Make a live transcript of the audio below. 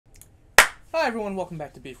Hi everyone, welcome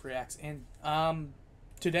back to Beef Reacts, and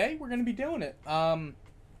today we're going to be doing it.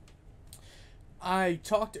 I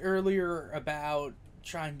talked earlier about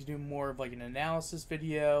trying to do more of like an analysis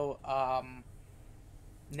video.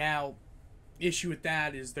 Now, issue with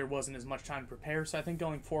that is there wasn't as much time to prepare, so I think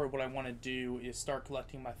going forward what I want to do is start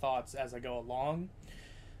collecting my thoughts as I go along.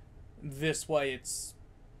 This way it's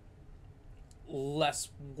less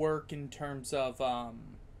work in terms of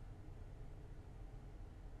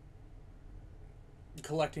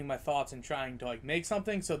collecting my thoughts and trying to like make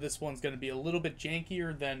something, so this one's going to be a little bit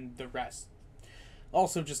jankier than the rest,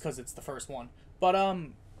 also just because it's the first one. But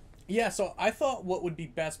yeah, so I thought what would be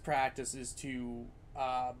best practice is to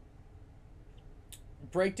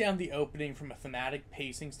break down the opening from a thematic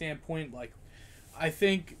pacing standpoint. Like, I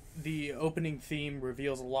think the opening theme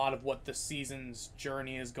reveals a lot of what the season's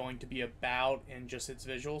journey is going to be about in just its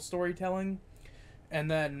visual storytelling, and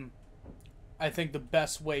then I think the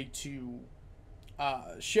best way to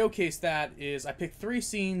showcase that is I picked 3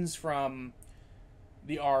 scenes from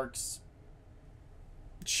the arcs.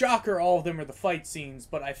 Shocker, all of them are the fight scenes,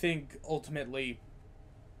 but I think ultimately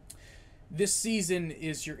this season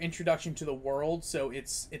is your introduction to the world, so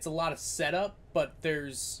it's a lot of setup, but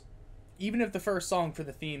there's, even if the first song for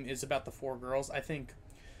the theme is about the 4 girls, I think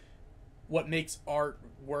what makes art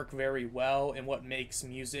work very well and what makes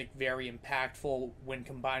music very impactful when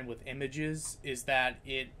combined with images is that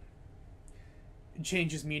it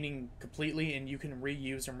changes meaning completely, and you can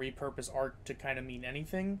reuse and repurpose art to kind of mean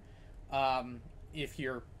anything if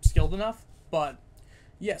you're skilled enough. But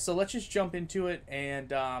yeah, so let's just jump into it,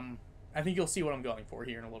 and I think you'll see what I'm going for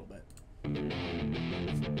here in a little bit.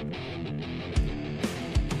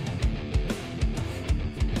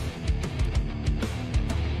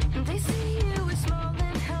 They see you as small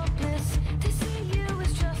and helpless. They see you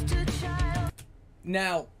as just a child.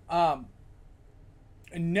 Now,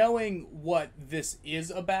 knowing what this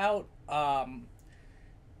is about, and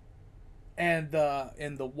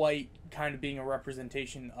the white kind of being a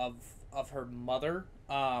representation of her mother,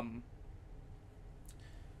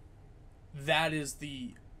 that is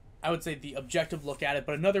the, I would say, the objective look at it.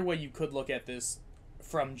 But another way you could look at this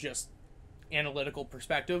from just analytical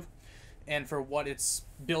perspective and for what it's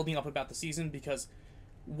building up about the season, because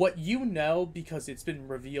what you know, because it's been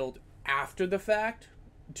revealed after the fact,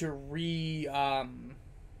 to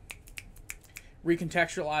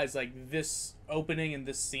recontextualize like this opening and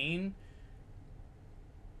this scene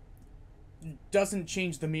doesn't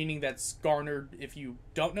change the meaning that's garnered if you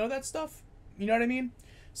don't know that stuff. You know what I mean?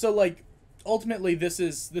 So like ultimately this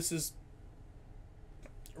is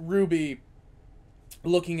RWBY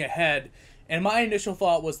looking ahead, and my initial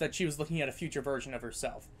thought was that she was looking at a future version of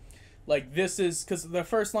herself. Like, this is because the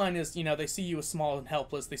first line is, you know, they see you as small and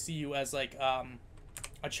helpless, they see you as like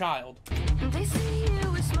a child. They see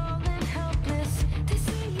you as small and helpless. They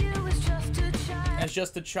see you as just a child. As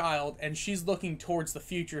just a child, and she's looking towards the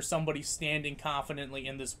future, somebody standing confidently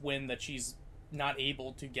in this wind that she's not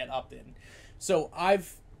able to get up in. So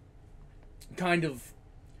I've kind of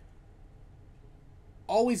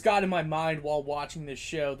always got in my mind while watching this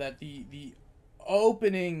show that the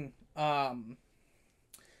opening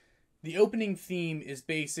theme is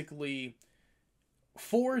basically,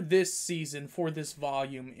 for this season, for this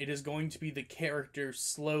volume, it is going to be the characters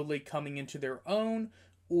slowly coming into their own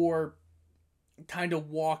or kind of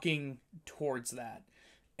walking towards that.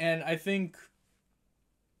 And I think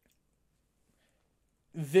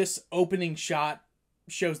this opening shot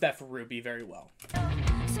shows that for RWBY very well.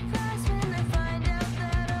 Surprised when they find out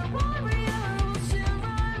that a warrior will still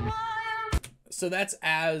run wild. So that's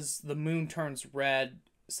as the moon turns red,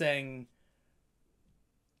 saying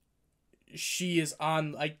she is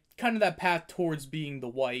on like kind of that path towards being the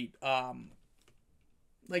white,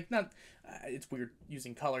 like, not it's weird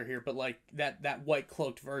using color here, but like that white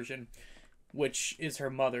cloaked version, which is her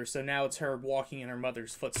mother. So now it's her walking in her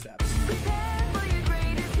mother's footsteps, Prepare for your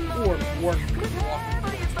greatest or moment. walking. Prepare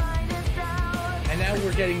for your finest hour. And now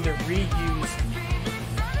we're getting the reused.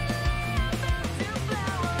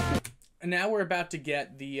 And now we're about to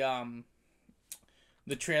get the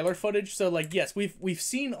trailer footage. So like, yes, we've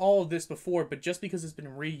seen all of this before, but just because it's been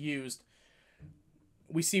reused,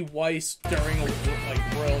 we see Weiss during a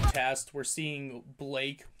like royal test. We're seeing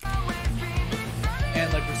Blake,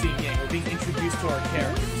 and like we're seeing Yang. We're being introduced to our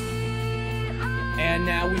characters, and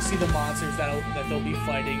now we see the monsters that they'll be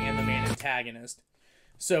fighting and the main antagonist.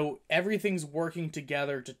 So everything's working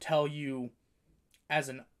together to tell you, as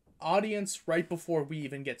an audience, right before we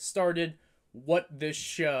even get started, what this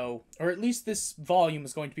show, or at least this volume,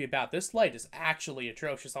 is going to be about. This light is actually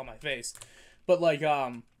atrocious on my face, but like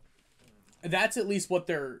that's at least what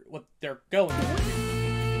they're going for.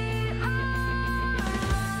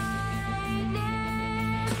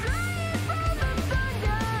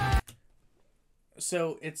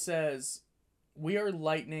 So it says, "We are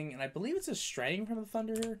lightning," and I believe it says "straying from the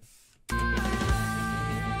thunder" here.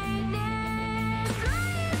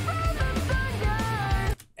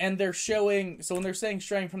 And they're showing, so when they're saying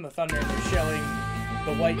 "straying from the thunder," they're showing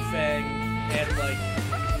the White Fang and like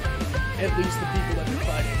at least the people that they're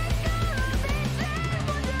fighting.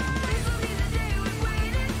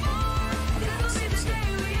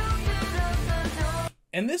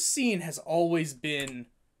 And this scene has always been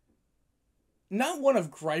not one of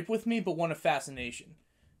gripe with me, but one of fascination.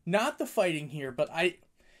 Not the fighting here, but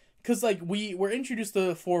because like we're introduced to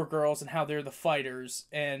the four girls and how they're the fighters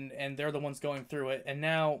and they're the ones going through it, and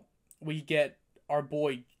now we get our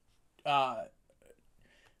boy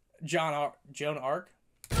Joan Arc.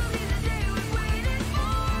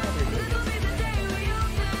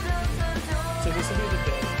 So this will be the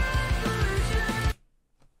day.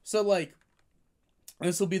 So like,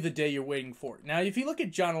 this will be the day you're waiting for. Now, if you look at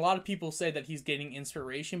John, a lot of people say that he's getting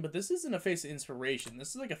inspiration, but this isn't a face of inspiration. This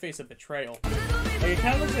is like a face of betrayal. Like, it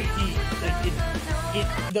kind of looks like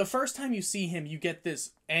the first time you see him, you get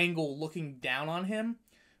this angle looking down on him,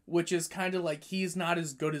 which is kind of like he's not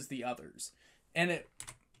as good as the others. And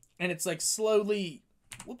it's like slowly,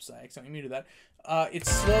 whoops, I accidentally muted that. It's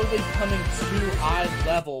slowly coming to eye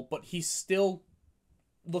level, but he's still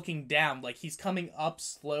looking down. Like, he's coming up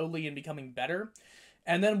slowly and becoming better.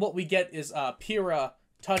 And then what we get is Pyrrha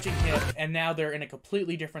touching him, and now they're in a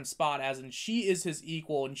completely different spot, as in she is his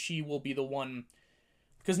equal, and she will be the one,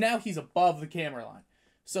 because now he's above the camera line.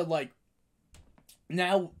 So, like,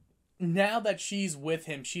 now that she's with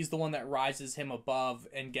him, she's the one that rises him above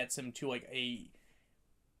and gets him to, like, a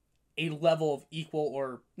level of equal,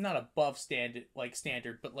 or not above standard,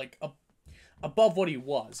 but, like, above what he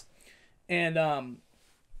was. And,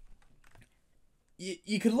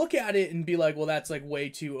 you could look at it and be like, well, that's like way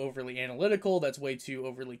too overly analytical. That's way too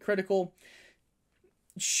overly critical.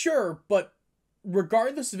 Sure, but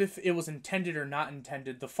regardless of if it was intended or not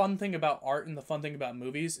intended, the fun thing about art and the fun thing about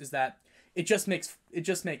movies is that it just makes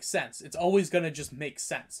sense. It's always going to just make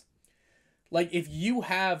sense. Like, if you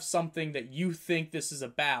have something that you think this is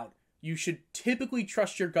about, you should typically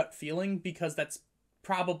trust your gut feeling, because that's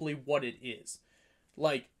probably what it is.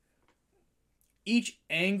 Like, each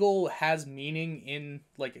angle has meaning in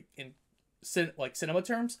cinema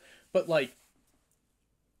terms, but like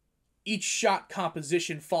each shot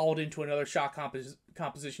composition followed into another shot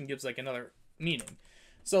composition gives like another meaning.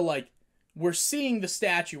 So like, we're seeing the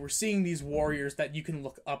statue, we're seeing these warriors that you can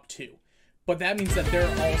look up to, but that means that they're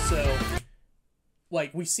also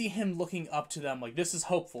like, we see him looking up to them, like, this is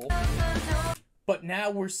hopeful, but now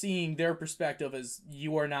we're seeing their perspective as,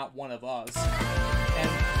 you are not one of us. And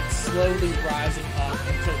slowly rising up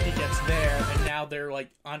until he gets there, and now they're like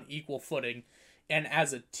on equal footing. And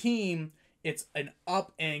as a team, it's an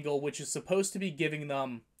up angle, which is supposed to be giving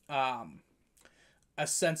them a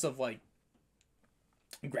sense of like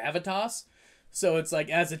gravitas. So it's like,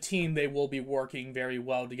 as a team, they will be working very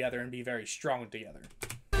well together and be very strong together.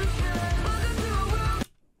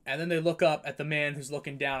 And then they look up at the man who's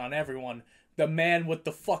looking down on everyone, the man with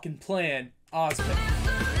the fucking plan, Osmond,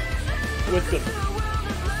 with the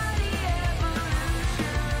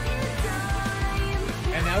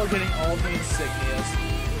And now we're getting all the insignias,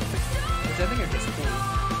 which I think are just cool.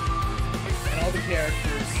 And all the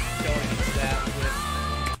characters going into that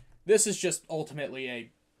with... This is just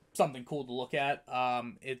ultimately something cool to look at.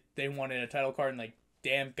 They wanted a title card, and they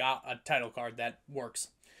damn got a title card that works.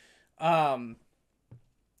 But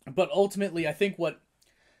ultimately, I think what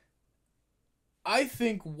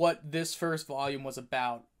this first volume was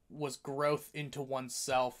about was growth into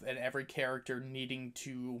oneself, and every character needing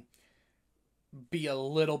to be a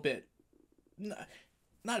little bit,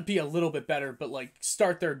 not be a little bit better, but like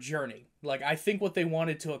start their journey. Like, I think what they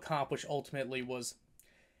wanted to accomplish ultimately was,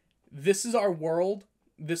 this is our world,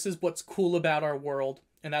 this is what's cool about our world,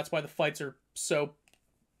 and that's why the fights are so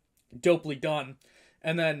dopely done.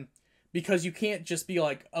 And then, because you can't just be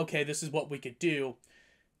like, okay, this is what we could do,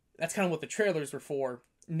 that's kind of what the trailers were for.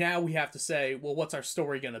 Now we have to say, well, what's our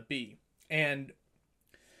story gonna be? And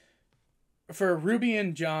for Ruby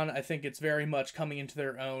and John, I think it's very much coming into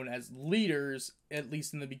their own as leaders, at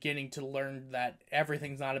least in the beginning, to learn that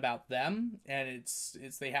everything's not about them, and it's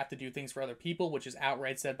they have to do things for other people, which is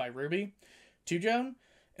outright said by Ruby to Joan.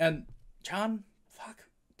 And John, fuck,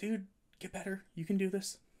 dude, get better. You can do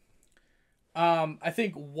this. I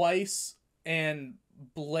think Weiss and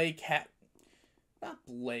Blake had... Not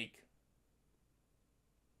Blake.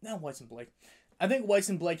 No, Weiss and Blake. I think Weiss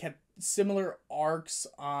and Blake had similar arcs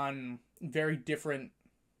on very different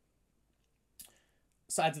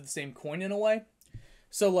sides of the same coin in a way.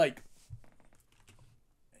 So, like,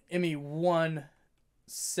 I mean, one,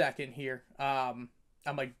 second here. I'm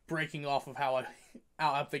like breaking off of how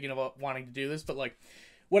I'm thinking about wanting to do this, but like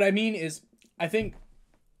what I mean is I think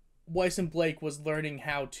Weiss and Blake was learning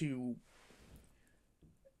how to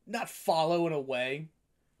not follow in a way,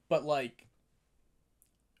 but like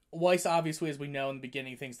Weiss obviously, as we know in the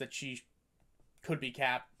beginning, thinks that she could be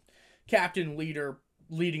captain, leader,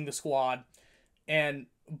 leading the squad, and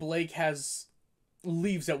Blake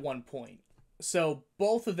leaves at one point. So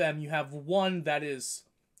both of them, you have one that is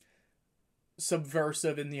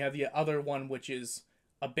subversive, and you have the other one which is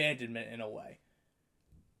abandonment in a way.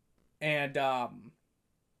 And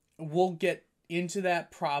we'll get into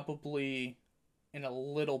that probably in a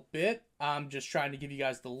little bit. I'm just trying to give you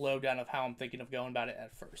guys the lowdown of how I'm thinking of going about it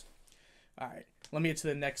at first. Alright, let me get to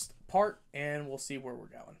the next part, and we'll see where we're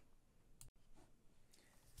going.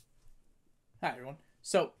 Hi, everyone.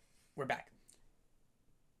 So, we're back.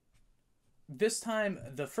 This time,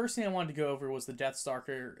 the first thing I wanted to go over was the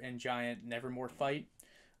Deathstalker and Giant Nevermore fight.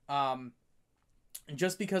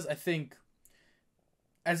 Just because I think,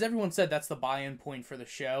 as everyone said, that's the buy-in point for the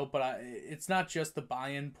show, but it's not just the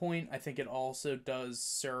buy-in point. I think it also does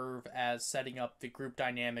serve as setting up the group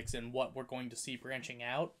dynamics and what we're going to see branching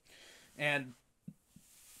out. And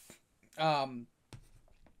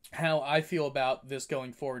how I feel about this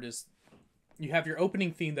going forward is you have your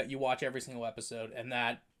opening theme that you watch every single episode, and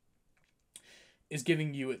that is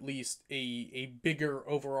giving you at least a bigger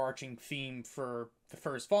overarching theme for the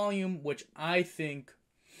first volume, which I think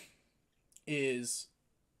is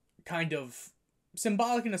kind of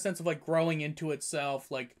symbolic in a sense of like growing into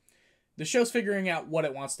itself. Like the show's figuring out what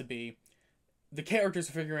it wants to be, the characters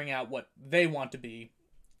are figuring out what they want to be,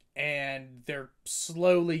 and they're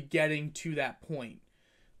slowly getting to that point.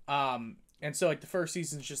 And so like the first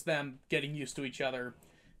season is just them getting used to each other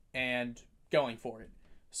and going for it.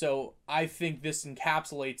 So I think this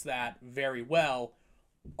encapsulates that very well.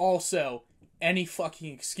 Also, any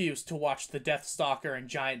fucking excuse to watch the Deathstalker and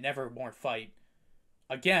Giant Nevermore fight,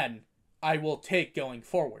 again, I will take going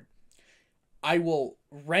forward. I will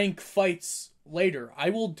rank fights later. I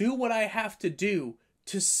will do what I have to do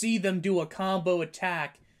to see them do a combo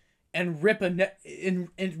attack and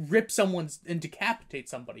rip someone's and decapitate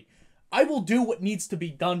somebody. I will do what needs to be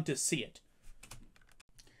done to see it.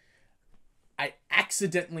 I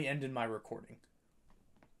accidentally ended my recording,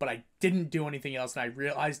 but I didn't do anything else, and I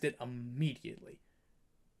realized it immediately.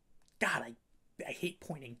 God, I hate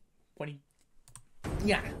pointing.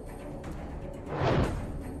 Yeah.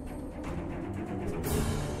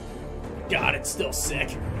 God, it's still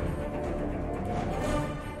sick.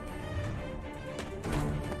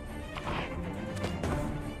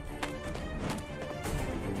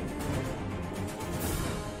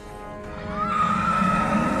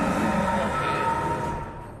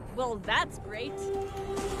 Well, that's great.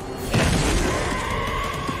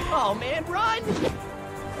 Oh man, run!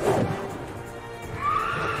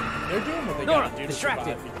 They're doing what they Nora, gotta do to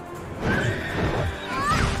distracted. survive.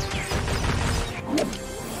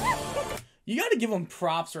 You gotta give them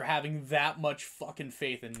props for having that much fucking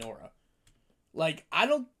faith in Nora. Like,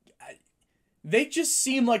 they just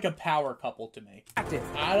seem like a power couple to me. Active.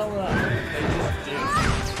 I don't know. They just do.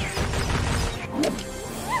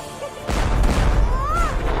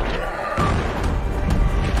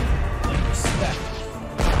 Like, respect.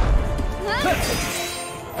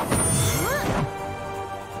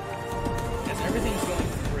 As everything's going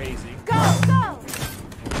crazy. Go, go!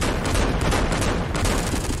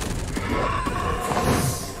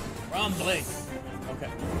 Ron Blake.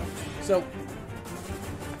 Okay. So,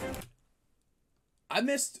 I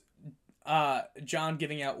missed John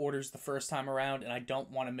giving out orders the first time around, and I don't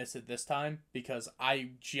want to miss it this time because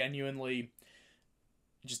I genuinely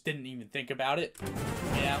just didn't even think about it.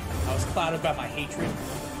 Yeah, I was clouded by my hatred.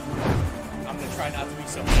 I'm gonna try not to be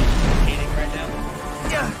so hating right now.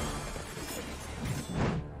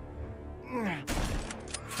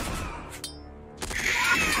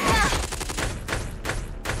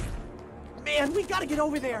 Man, we gotta get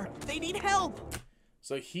over there. They need help.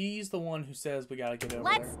 So he's the one who says we gotta get over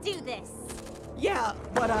Let's there. do this. Yeah,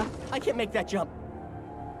 but I can't make that jump.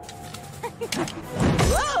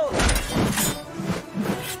 Whoa!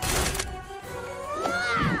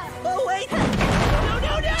 Oh wait! No,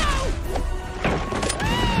 no, no!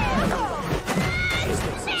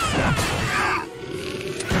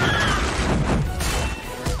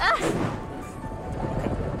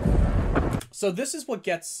 So this is what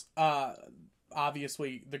gets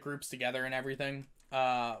obviously the groups together and everything.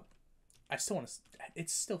 I still want to.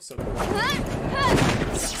 It's still so cool. He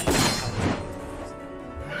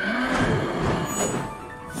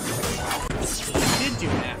did do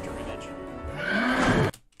an after image.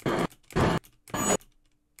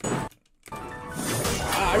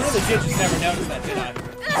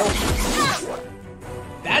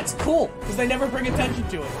 Cool, because they never bring attention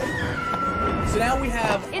to it. So now we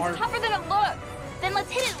have It's our... tougher than it looks. Then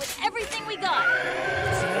let's hit it with everything we got.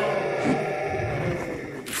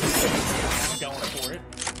 Going for it.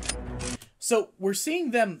 So we're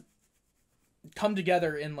seeing them come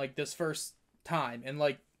together in like this first time, and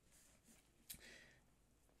like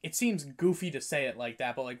it seems goofy to say it like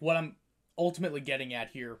that, but like what I'm ultimately getting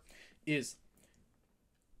at here is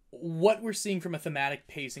what we're seeing from a thematic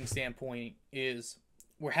pacing standpoint is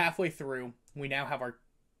we're halfway through. We now have our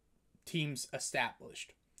teams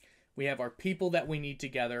established. We have our people that we need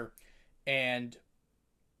together, and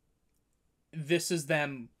this is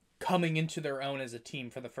them coming into their own as a team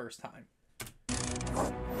for the first time.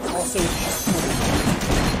 Also, what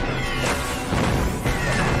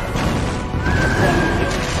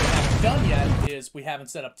we haven't done yet is we haven't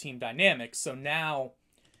set up team dynamics. So now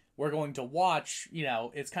we're going to watch, you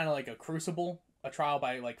know, it's kind of like a crucible, a trial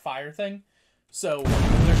by like fire thing. So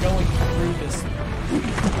they're going through this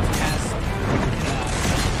past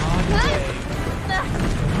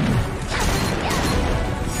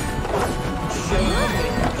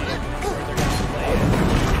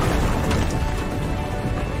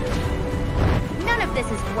None of this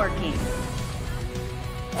is working.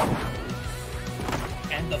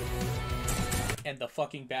 And the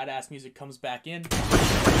fucking badass music comes back in.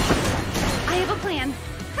 I have a plan.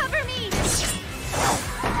 Cover me!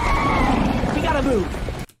 We gotta move.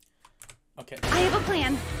 Okay. I have a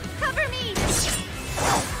plan. Cover me!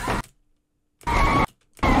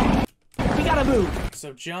 We gotta move.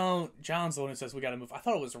 So John's the one who says we gotta move. I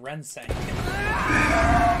thought it was Ren saying it.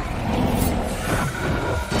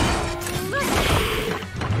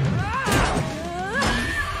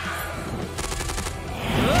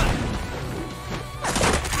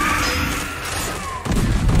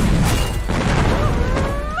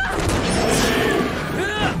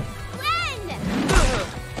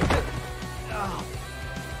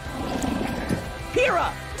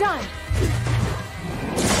 Hira! Done!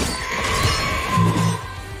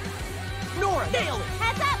 Nora, nailed it!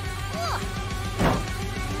 Heads up!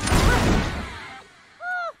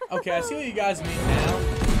 Okay, I see what you guys mean now.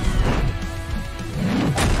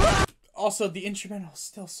 Also, the instrumental is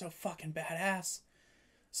still so fucking badass.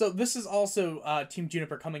 So this is also Team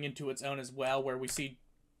Juniper coming into its own as well, where we see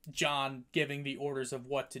John giving the orders of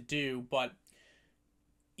what to do, but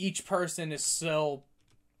each person is still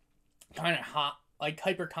kind of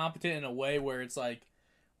hyper competent in a way where it's like,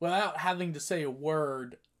 without having to say a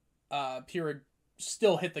word, Pyrrha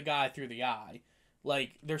still hit the guy through the eye.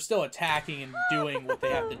 Like, they're still attacking and doing what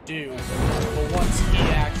they have to do, but once he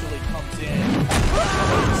actually comes in and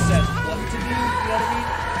says what to do, you know what I mean?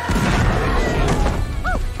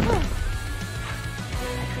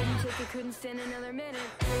 Couldn't stand another minute.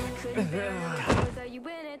 Couldn't bear it without you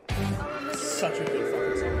in it. Such a good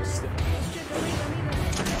fucking song still.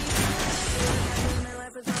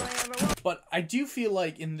 But I do feel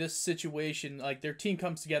like in this situation, like, their team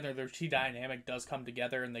comes together, their team dynamic does come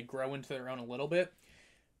together, and they grow into their own a little bit.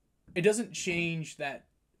 It doesn't change that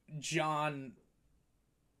John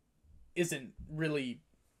isn't really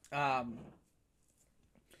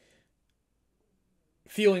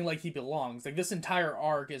feeling like he belongs. Like, this entire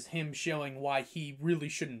arc is him showing why he really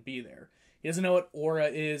shouldn't be there. He doesn't know what aura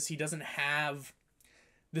is. He doesn't have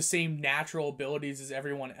the same natural abilities as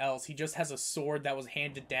everyone else. He just has a sword that was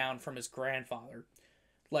handed down from his grandfather.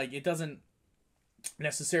 Like, it doesn't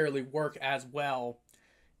necessarily work as well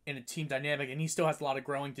in a team dynamic, and he still has a lot of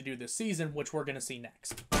growing to do this season, which we're going to see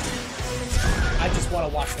next. I just want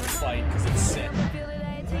to watch them fight, because it's sick.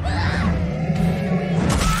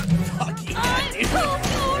 Fuck yeah, dude.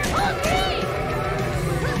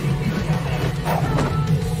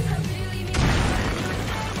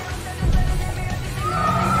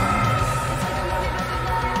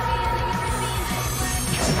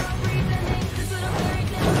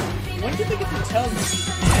 When did they get to tell me?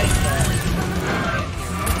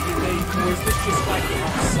 Or is this just like on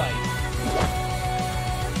site?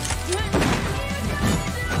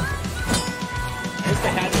 I guess they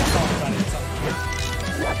had to talk about it at some point.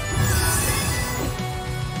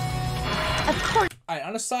 Of course. Alright,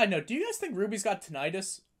 on a side note, do you guys think Ruby's got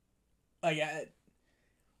tinnitus? Like,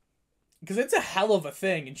 because it's a hell of a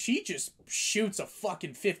thing, and she just shoots a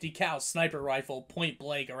fucking 50 cal sniper rifle point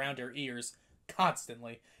blank around her ears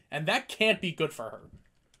constantly. And that can't be good for her.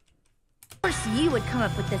 Of course you would come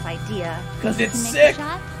up with this idea. 'Cause it's Can I sick. make a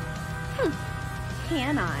shot?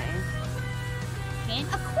 Can I?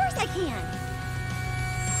 Of course I can.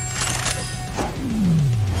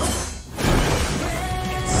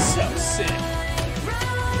 It's so sick.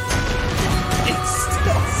 It's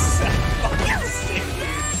still so fucking sick,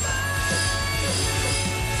 dude.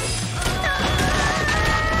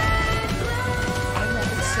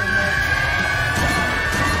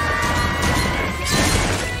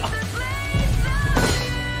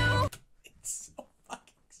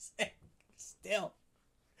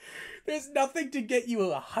 to get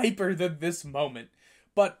you hyper than this moment.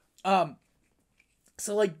 But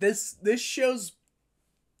so like this shows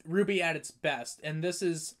RWBY at its best, and this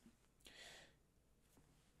is,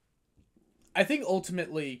 I think,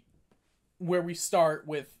 ultimately where we start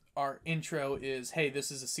with our intro is, hey, this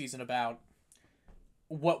is a season about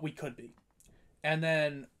what we could be. And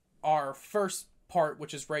then our first part,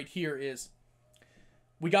 which is right here, is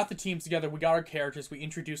we got the teams together, we got our characters, we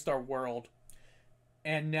introduced our world,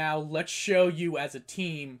 and now let's show you as a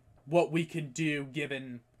team what we can do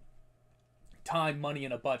given time, money,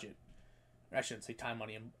 and a budget. I shouldn't say time,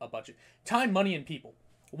 money, and a budget. Time, money, and people.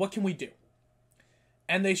 What can we do?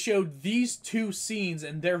 And they showed these two scenes,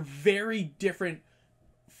 and they're very different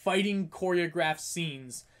fighting choreographed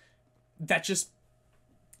scenes that just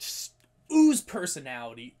ooze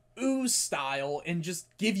personality, ooze style, and just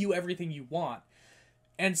give you everything you want.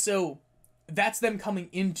 And so that's them coming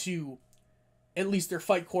into at least their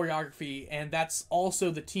fight choreography, and that's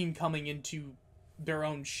also the team coming into their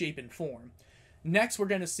own shape and form. Next, we're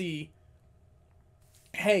going to see,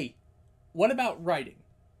 hey, what about writing?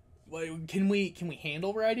 Can we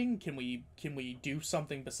handle writing? Can we do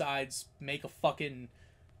something besides make a fucking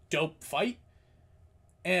dope fight?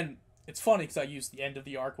 And it's funny because I used the end of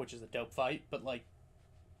the arc, which is a dope fight, but like,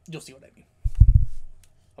 you'll see what I mean.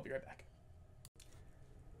 I'll be right back.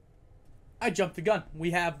 I jumped the gun. We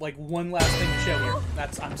have like one last thing to show here.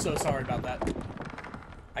 I'm so sorry about that.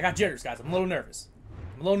 I got jitters, guys. I'm a little nervous.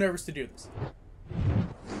 I'm a little nervous to do this.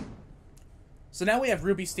 So now we have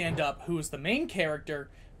RWBY stand up, who is the main character,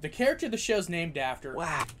 the character the show's named after.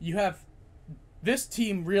 Wow. You have this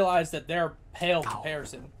team realize that they're pale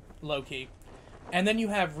comparison, low-key. And then you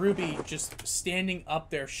have RWBY just standing up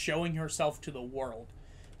there showing herself to the world.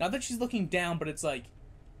 Not that she's looking down, but it's like,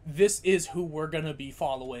 this is who we're going to be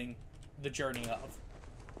following the journey of.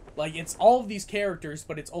 Like, it's all of these characters,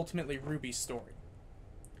 but it's ultimately RWBY's story.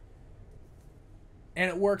 And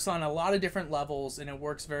it works on a lot of different levels, and it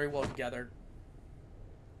works very well together.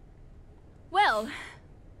 Well,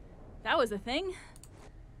 that was a thing.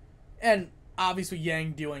 And obviously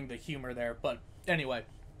Yang doing the humor there, but anyway,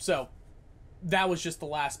 so that was just the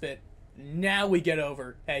last bit. Now we get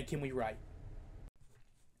over, hey, can we write?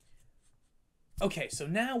 Okay, so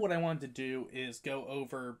now what I wanted to do is go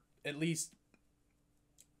over at least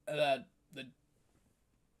the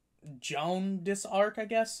Jaundice arc, I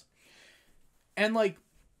guess. And like,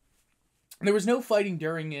 there was no fighting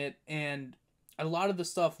during it, and a lot of the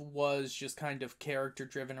stuff was just kind of character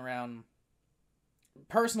driven around,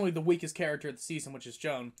 personally, the weakest character of the season, which is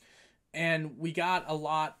Joan. And we got a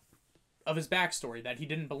lot of his backstory, that he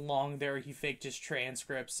didn't belong there, he faked his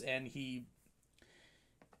transcripts, and he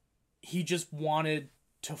just wanted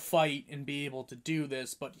to fight and be able to do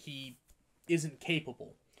this, but he isn't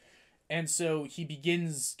capable. And so he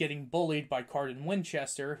begins getting bullied by Cardin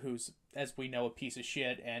Winchester, who's, as we know, a piece of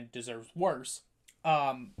shit and deserves worse.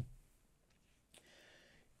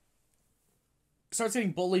 Starts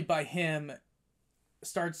getting bullied by him,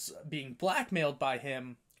 starts being blackmailed by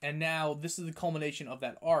him, and now this is the culmination of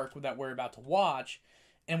that arc that we're about to watch,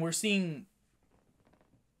 and we're seeing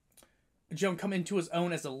Joan come into his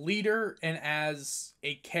own as a leader and as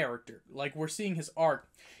a character. Like, we're seeing his arc.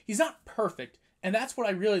 He's not perfect, and that's what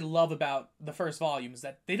I really love about the first volume, is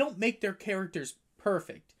that they don't make their characters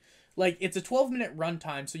perfect. Like, it's a 12-minute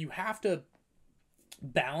runtime, so you have to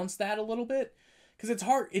balance that a little bit. Because it's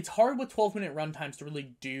hard with 12-minute runtimes to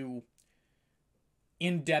really do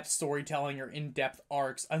in-depth storytelling or in-depth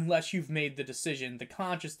arcs unless you've made the decision, the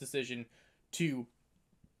conscious decision, to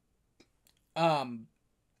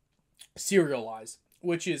serialize,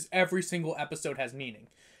 which is every single episode has meaning.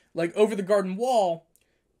 Like, Over the Garden Wall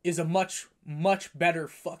is a much, much better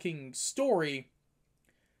fucking story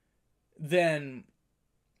than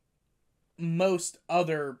most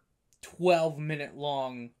other 12-minute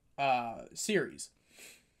long series,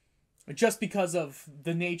 just because of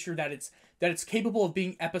the nature that it's capable of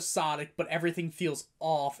being episodic, but everything feels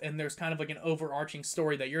off, and there's kind of like an overarching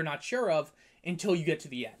story that you're not sure of until you get to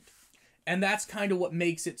the end. And that's kind of what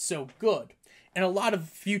makes it so good. And a lot of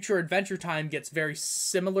Future Adventure Time gets very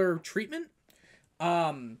similar treatment.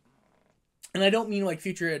 And I don't mean like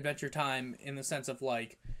Future Adventure Time in the sense of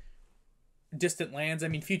like Distant Lands. I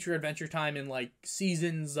mean Future Adventure Time in like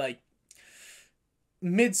seasons like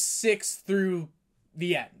mid-6 through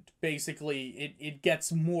the end. Basically, it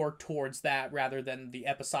gets more towards that rather than the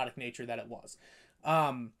episodic nature that it was.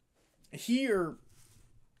 Here,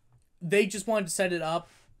 they just wanted to set it up,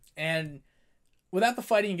 and without the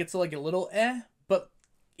fighting, it gets like a little but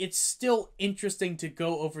it's still interesting to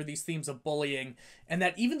go over these themes of bullying, and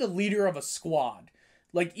that even the leader of a squad,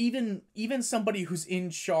 like even somebody who's in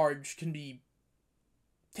charge can be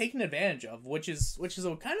taken advantage of, which is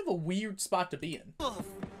a kind of a weird spot to be in.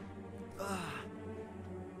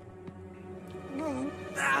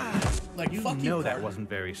 Like, You fuck know you, that Carter. wasn't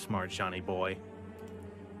very smart, Johnny boy.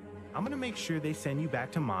 I'm gonna make sure they send you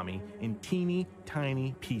back to Mommy in teeny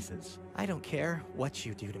tiny pieces. I don't care what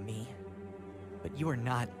you do to me, but you are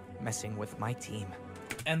not messing with my team.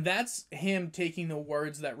 And that's him taking the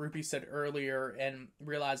words that RWBY said earlier and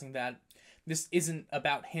realizing that this isn't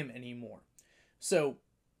about him anymore. So,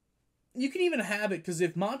 you can even have it, because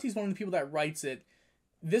if Monty's one of the people that writes it,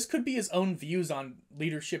 this could be his own views on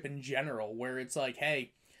leadership in general, where it's like,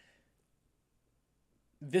 hey,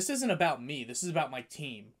 this isn't about me, this is about my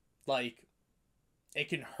team. Like, it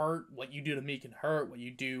can hurt, what you do to me can hurt, what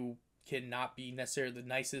you do can not be necessarily the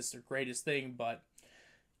nicest or greatest thing, but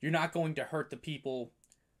you're not going to hurt the people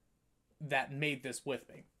that made this with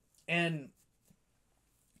me. And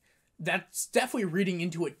that's definitely reading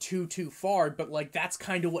into it too far, but like, that's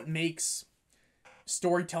kind of what makes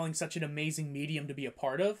storytelling such an amazing medium to be a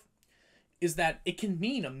part of, is that it can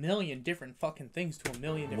mean a million different fucking things to a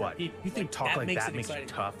million different What? people. You think talk like that makes you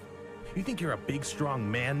tough? You think you're a big, strong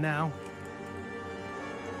man now?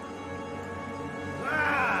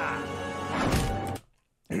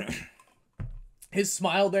 His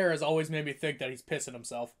smile there has always made me think that he's pissing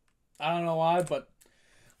himself. I don't know why, but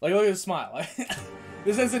like, look at his smile.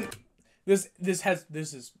 This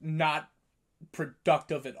is not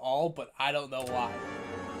productive at all, but I don't know why.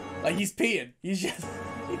 Like, he's peeing. He's just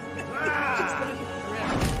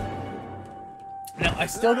Now, I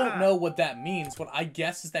still don't know what that means. What I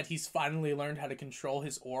guess is that he's finally learned how to control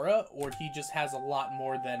his aura, or he just has a lot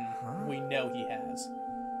more than we know he has.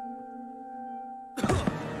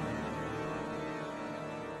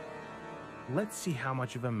 Let's see how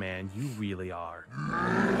much of a man you really are.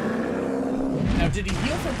 Now, did he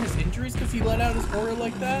heal from his injuries because he let out his aura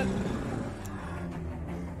like that?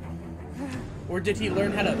 Or did he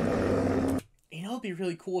learn how to... You know, it'd be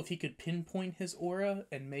really cool if he could pinpoint his aura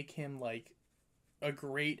and make him, like, a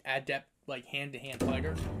great adept, like, hand-to-hand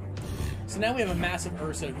fighter. So now we have a massive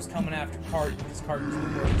Ursa who's coming after Carton because Carton's the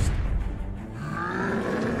worst.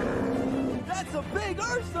 That's a big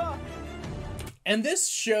Ursa! And this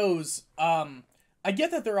shows, I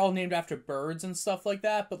get that they're all named after birds and stuff like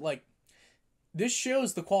that, but, like, this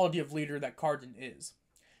shows the quality of leader that Carton is.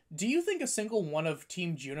 Do you think a single one of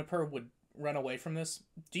Team Juniper would run away from this?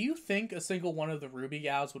 Do you think a single one of the RWBY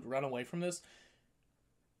gals would run away from this?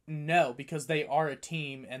 No, because they are a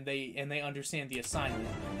team and they understand the assignment.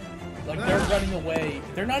 Like, they're running away.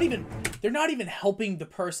 They're not even helping the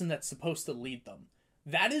person that's supposed to lead them.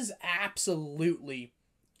 That is absolutely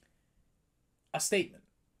a statement.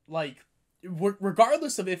 Like,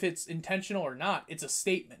 regardless of if it's intentional or not, it's a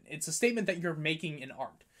statement. It's a statement that you're making in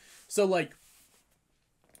art. So, like,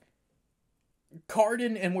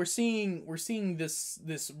 Carden, and we're seeing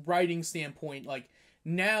this writing standpoint. Like,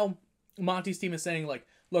 now Monty's team is saying, like,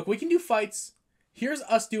 look, we can do fights. Here's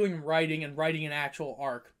us doing writing and writing an actual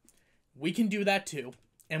arc. We can do that too,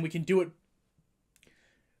 and we can do it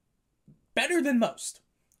better than most.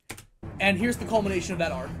 And here's the culmination of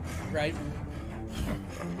that arc, right?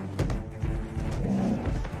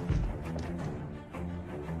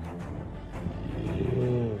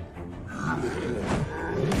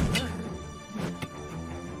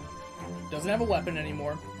 Doesn't have a weapon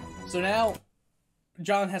anymore. So now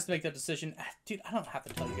John has to make that decision. Dude, I don't have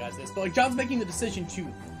to tell you guys this, but like, John's making the decision to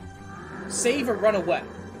save or run away.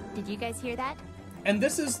 Did you guys hear that? And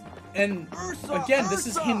this is, and again, this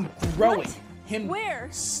is him growing. What? Him Where?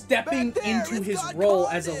 stepping Back there, into it's his got role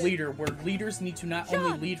caught as a in. leader, where leaders need to not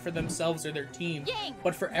only John! lead for themselves or their team, Yang,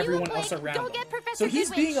 but for you everyone and else Blake, around go them. get Professor So he's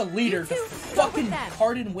Goodwin. being a leader You to two, go fucking with them.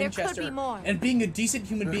 Cardin There Winchester could be more. and being a decent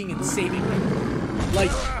human being and saving him.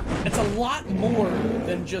 Like, it's a lot more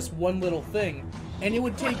than just one little thing. And it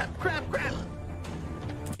would take... Crap!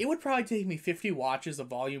 It would probably take me 50 watches of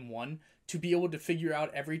Volume 1 to be able to figure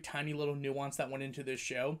out every tiny little nuance that went into this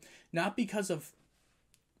show. Not because of,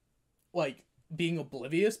 like, being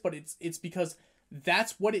oblivious, but it's because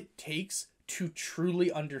that's what it takes to truly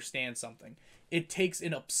understand something. It takes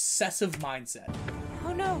an obsessive mindset.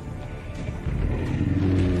 Oh no.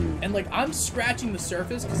 And, like, I'm scratching the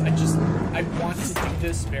surface because I want to do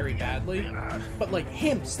this very badly. But, like,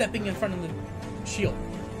 him stepping in front of the shield.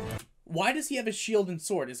 Why does he have a shield and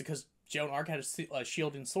sword? Is it because Joan Arc had a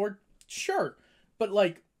shield and sword? Sure. But,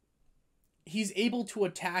 like, he's able to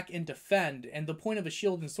attack and defend, and the point of a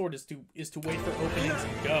shield and sword is to wait for openings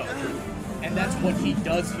and go. And that's what he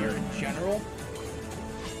does here in general.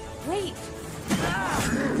 Wait.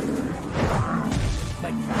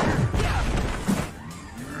 Like,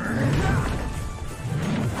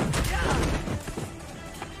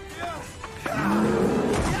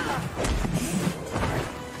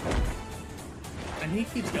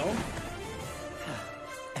 keeps going.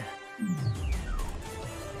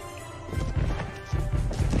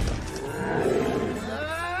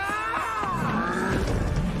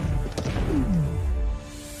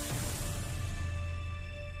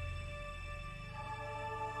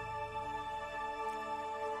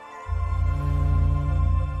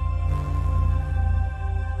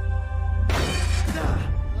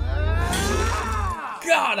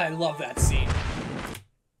 God, I love that scene.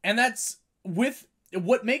 And that's with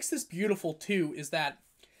what makes this beautiful too is that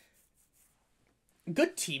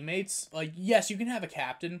good teammates, like, yes, you can have a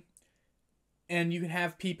captain and you can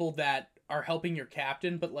have people that are helping your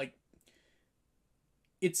captain, but like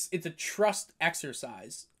it's a trust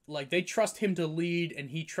exercise. Like, they trust him to lead and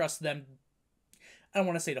he trusts them. I don't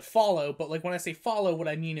want to say to follow, but like when I say follow, what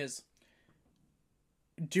I mean is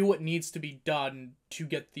do what needs to be done to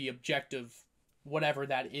get the objective, whatever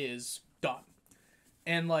that is, done.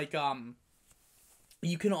 And like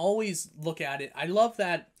you can always look at it. I love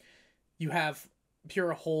that you have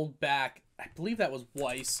Pyrrha hold back. I believe that was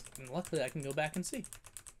Weiss, and luckily I can go back and see.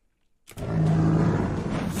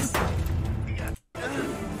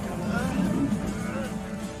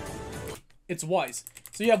 It's Weiss.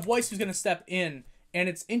 So you have Weiss who's going to step in, and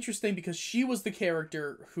it's interesting because she was the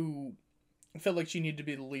character who felt like she needed to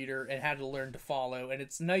be the leader and had to learn to follow. And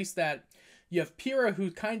it's nice that you have Pyrrha, who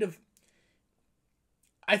kind of,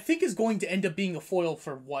 I think, is going to end up being a foil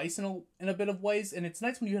for Weiss in a bit of ways. And it's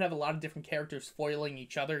nice when you have a lot of different characters foiling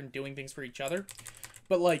each other and doing things for each other.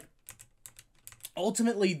 But like,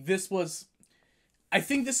 ultimately, I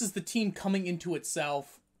think this is the team coming into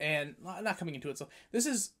itself, and not coming into itself. This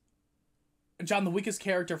is John, the weakest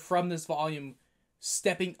character from this volume,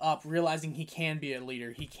 stepping up, realizing he can be a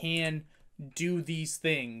leader. He can do these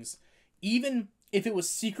things. Even if it was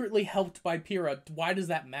secretly helped by Pyrrha, why does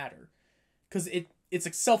that matter? Because it's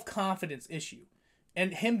a self-confidence issue.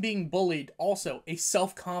 And him being bullied, also a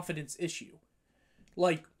self-confidence issue.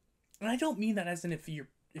 Like, and I don't mean that as in if you're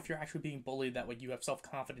actually being bullied that way, you have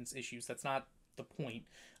self-confidence issues. That's not the point.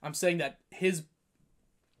 I'm saying that his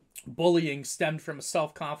bullying stemmed from a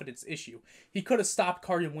self-confidence issue. He could have stopped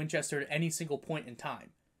Cardin Winchester at any single point in time.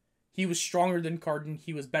 He was stronger than Cardin.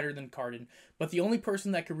 He was better than Cardin. But the only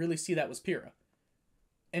person that could really see that was Pyrrha.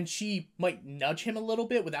 And she might nudge him a little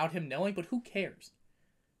bit without him knowing, but who cares?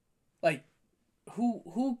 Like,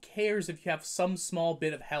 who cares if you have some small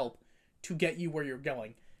bit of help to get you where you're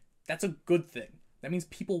going? That's a good thing. That means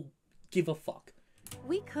people give a fuck.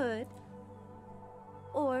 We could.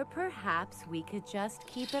 Or perhaps we could just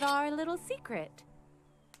keep it our little secret.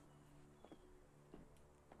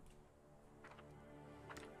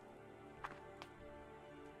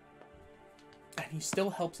 And he still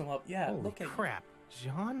helps him up. Yeah, Holy look at crap,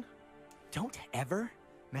 John? Don't ever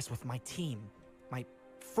mess with my team, my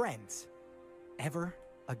friends, ever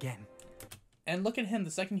again. And look at him.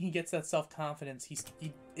 The second he gets that self-confidence,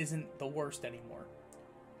 he isn't the worst anymore.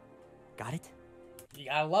 Got it? You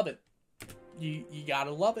gotta love it. You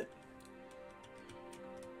gotta love it.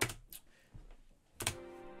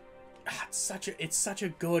 It's such a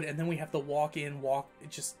good, and then we have the walk in,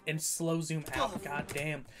 and slow zoom out. God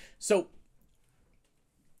damn. So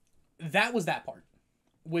that was that part,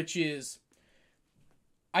 which is,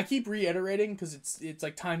 I keep reiterating because it's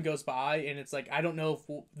like time goes by and it's like I don't know if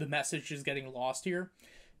the message is getting lost here.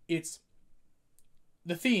 It's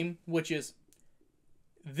the theme, which is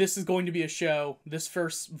this is going to be a show. This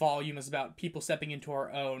first volume is about people stepping into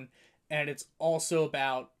our own, and it's also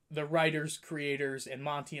about the writers, creators, and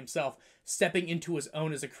Monty himself stepping into his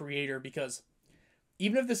own as a creator, because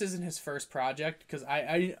even if this isn't his first project, because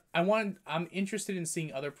I'm interested in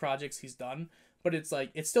seeing other projects he's done, but it's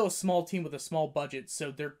like, it's still a small team with a small budget,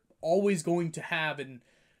 so they're always going to have I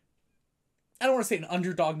don't want to say an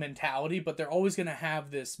underdog mentality, but they're always going to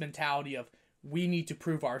have this mentality of, we need to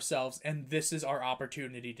prove ourselves, and this is our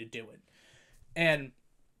opportunity to do it. And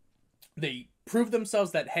they proved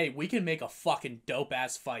themselves that, hey, we can make a fucking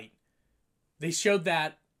dope-ass fight. They showed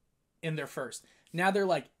that in their first. Now they're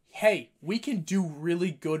like, hey, we can do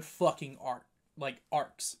really good fucking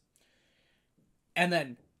arcs. And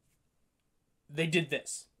then they did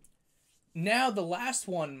this. Now the last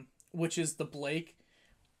one, which is the Blake,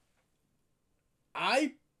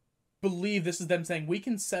 I believe this is them saying we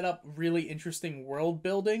can set up really interesting world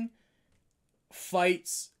building,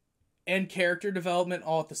 fights, and character development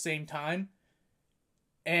all at the same time.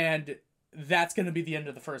 And that's going to be the end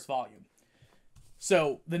of the first volume.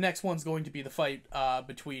 So the next one's going to be the fight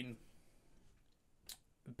between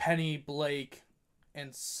Penny, Blake,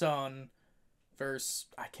 and Sun versus,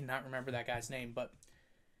 I cannot remember that guy's name, but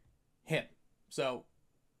him. So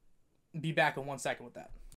be back in 1 second with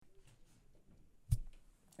that.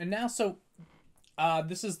 And now, so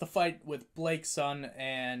this is the fight with Blake's son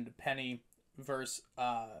and Penny versus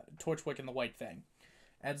Torchwick and the White Thing.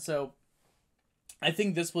 And so I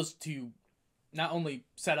think this was to not only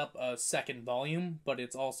set up a second volume, but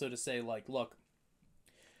it's also to say, like, look,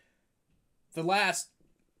 the last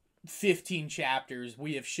 15 chapters,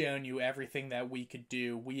 we have shown you everything that we could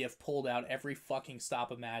do. We have pulled out every fucking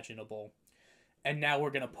stop imaginable. And now we're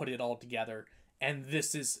going to put it all together. And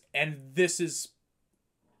this is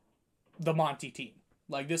the Monty team.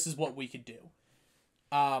 Like, this is what we could do.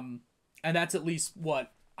 And that's at least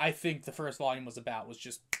what I think the first volume was about, was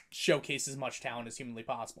just showcase as much talent as humanly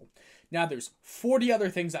possible. Now, there's 40 other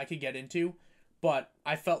things I could get into, but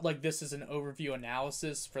I felt like this is an overview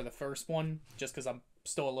analysis for the first one, just because I'm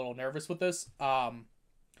still a little nervous with this.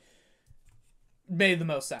 Made the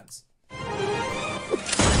most sense. I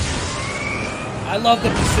love the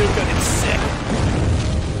bazooka. It's sick.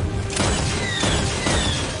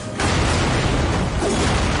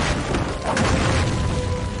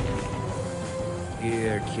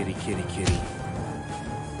 Here, kitty, kitty, kitty.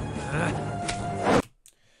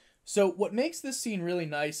 So what makes this scene really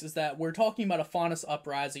nice is that we're talking about a Faunus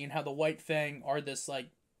uprising and how the White Fang are this, like,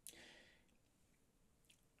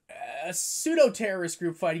 a pseudo-terrorist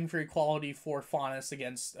group fighting for equality for Faunus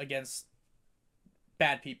against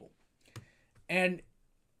bad people. And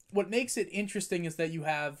what makes it interesting is that you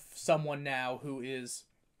have someone now who is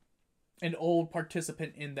an old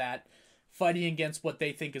participant in that, fighting against what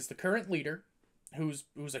they think is the current leader, who's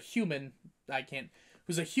a human.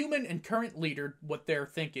 Who's a human and current leader, what they're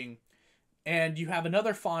thinking. And you have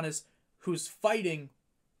another Faunus who's fighting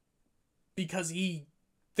because he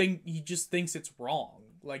just thinks it's wrong.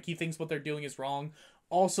 Like, he thinks what they're doing is wrong.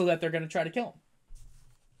 Also that they're going to try to kill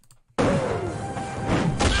him.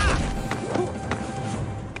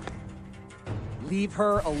 Leave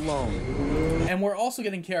her alone. And we're also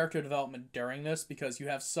getting character development during this, because you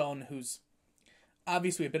have Son, who's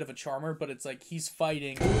obviously a bit of a charmer, but it's like he's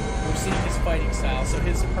fighting. We're seeing his fighting style, so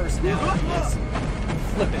his personality is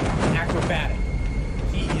flippant, acrobatic.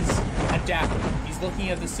 He is adaptable. He's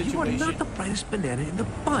looking at the situation. You are not the brightest banana in the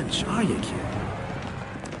bunch, are you, kid?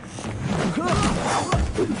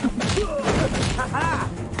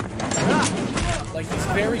 Like, he's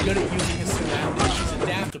very good at using his surroundings. He's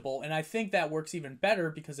adaptable, and I think that works even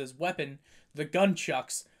better because his weapon, the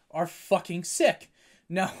gunchucks, are fucking sick.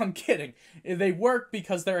 No, I'm kidding. They work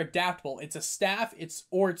because they're adaptable. It's a staff,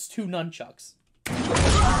 or it's two nunchucks.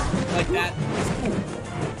 Like, that is cool.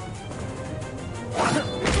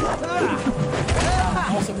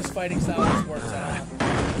 Also, his fighting style just works out.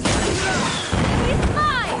 He's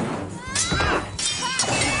mine!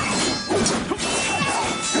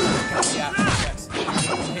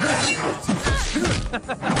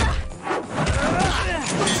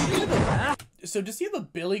 Yeah, so does he have a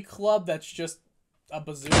billy club that's just a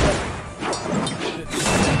bazooka?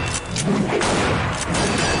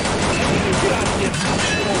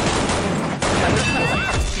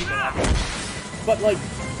 But, like,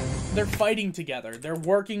 they're fighting together. They're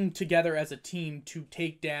working together as a team to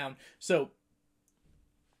take down. So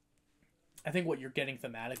I think what you're getting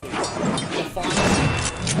thematically is the Faunus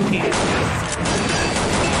can't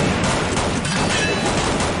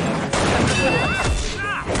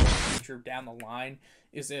necessarily down the line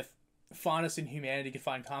is if Faunus and humanity can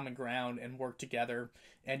find common ground and work together,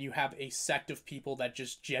 and you have a sect of people that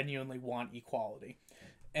just genuinely want equality.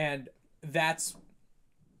 And that's,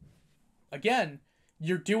 again,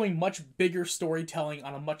 you're doing much bigger storytelling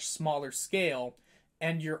on a much smaller scale,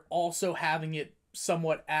 and you're also having it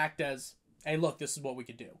somewhat act as, hey, look, this is what we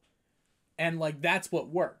could do. And, like, that's what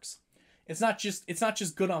works. It's not just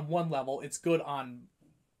good on one level, it's good on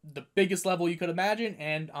the biggest level you could imagine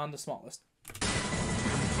and on the smallest.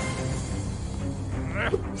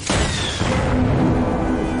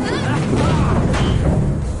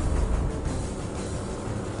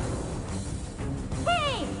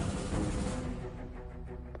 Hey!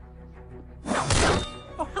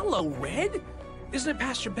 Oh, hello, Red. Isn't it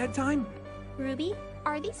past your bedtime? Ruby,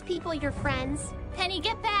 are these people your friends? Penny,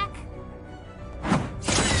 get back!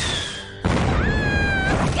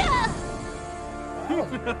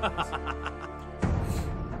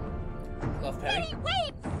 Love Penny. Penny,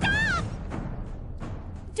 wait! Stop!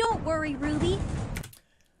 Don't worry, Ruby.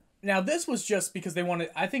 Now, this was just because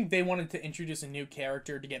I think they wanted to introduce a new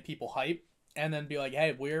character to get people hype, and then be like,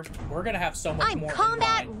 hey, we're gonna have so much more. I'm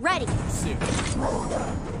combat ready. Soon. I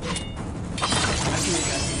see what you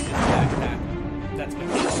guys need to backpack. That's been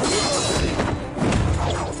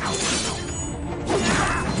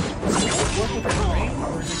work with the brain,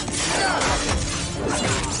 or is it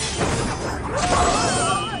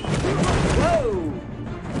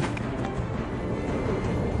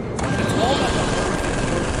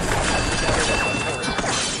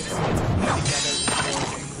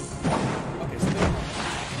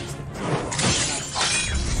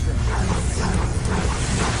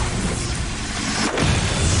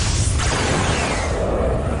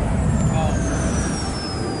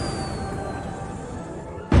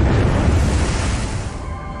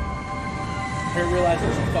Her realizing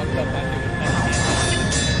she fucked up by doing that.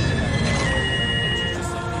 And she's just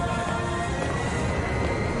suddenly like,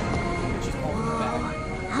 she's holding her back.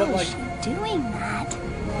 How But is like, she doing that?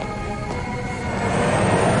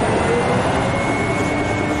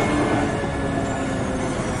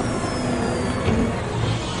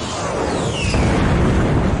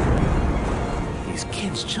 These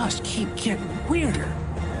kids just keep getting weirder.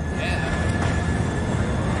 yeah.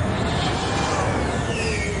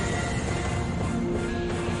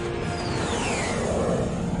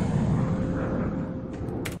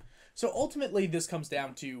 So ultimately, this comes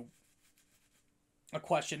down to a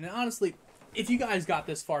question. And honestly, if you guys got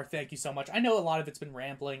this far, thank you so much. I know a lot of it's been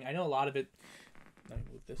rambling. I know a lot of it... Let me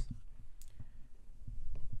move this.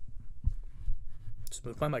 Just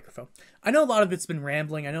move my microphone. I know a lot of it's been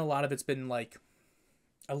rambling. I know a lot of it's been, like,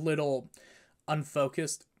 a little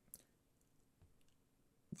unfocused.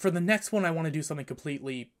 For the next one, I want to do something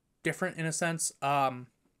completely different, in a sense.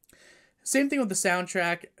 Same thing with the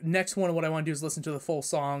soundtrack. Next one, what I want to do is listen to the full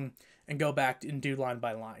song and go back and do line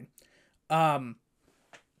by line.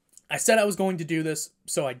 I said I was going to do this,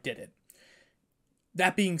 so I did it.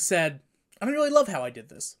 That being said, I don't really love how I did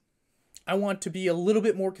this. I want to be a little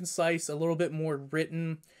bit more concise, a little bit more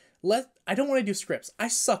written. I don't want to do scripts. I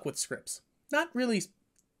suck with scripts. Not really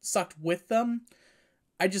sucked with them.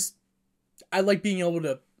 I like being able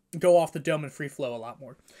to go off the dome and free flow a lot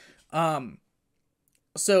more.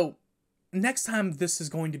 So next time this is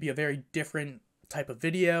going to be a very different type of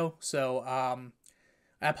video. So I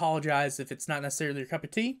apologize if it's not necessarily your cup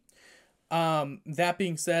of tea. That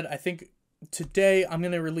being said, I think today I'm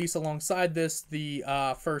going to release alongside this the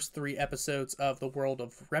first 3 episodes of The World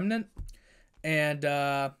of Remnant. And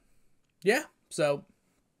yeah, so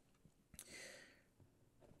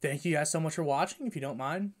thank you guys so much for watching. If you don't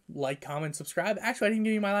mind, like, comment, subscribe. Actually, I didn't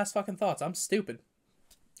give you my last fucking thoughts. I'm stupid.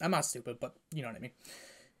 I'm not stupid, but you know what I mean.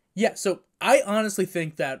 Yeah, so I honestly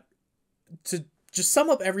think that to just sum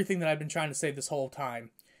up everything that I've been trying to say this whole time,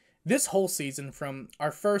 this whole season, from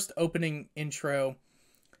our first opening intro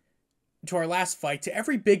to our last fight to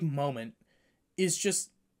every big moment, is just,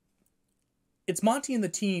 it's Monty and the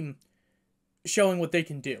team showing what they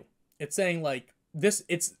can do. It's saying, like, this,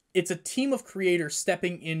 it's a team of creators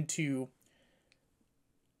stepping into,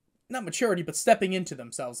 not maturity, but stepping into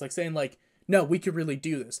themselves. Like, saying, like, no, we could really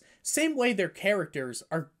do this. Same way their characters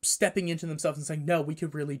are stepping into themselves and saying, no, we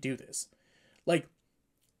could really do this. Like,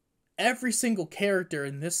 every single character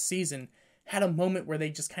in this season had a moment where they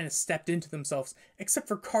just kind of stepped into themselves, except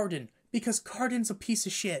for Cardin, because Cardin's a piece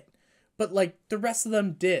of shit. But, like, the rest of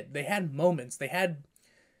them did. They had moments. They had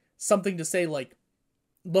something to say, like,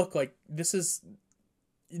 look, like, this is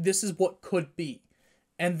what could be.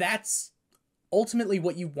 And that's ultimately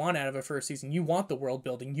what you want out of a first season. You want the world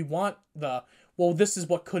building. You want the, well, this is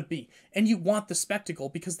what could be. And you want the spectacle,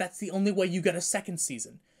 because that's the only way you get a second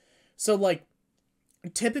season. So, like,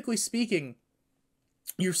 typically speaking,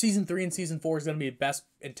 your season 3 and season 4 is going to be best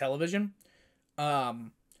in television.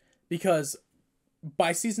 Because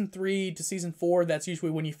by season 3 to season 4, that's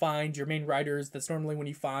usually when you find your main writers. That's normally when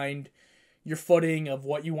you find your footing of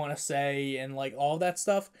what you want to say and, like, all that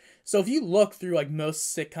stuff. So if you look through, like,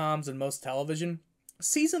 most sitcoms and most television,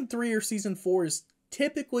 season 3 or season 4 is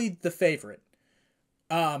typically the favorite.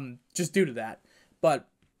 Just due to that. But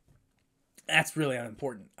that's really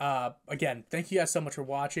unimportant. Again, thank you guys so much for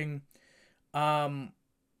watching. I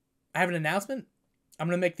have an announcement. I'm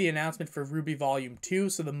going to make the announcement for RWBY Volume 2,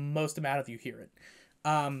 so the most amount of you hear it.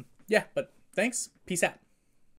 Yeah, but thanks. Peace out.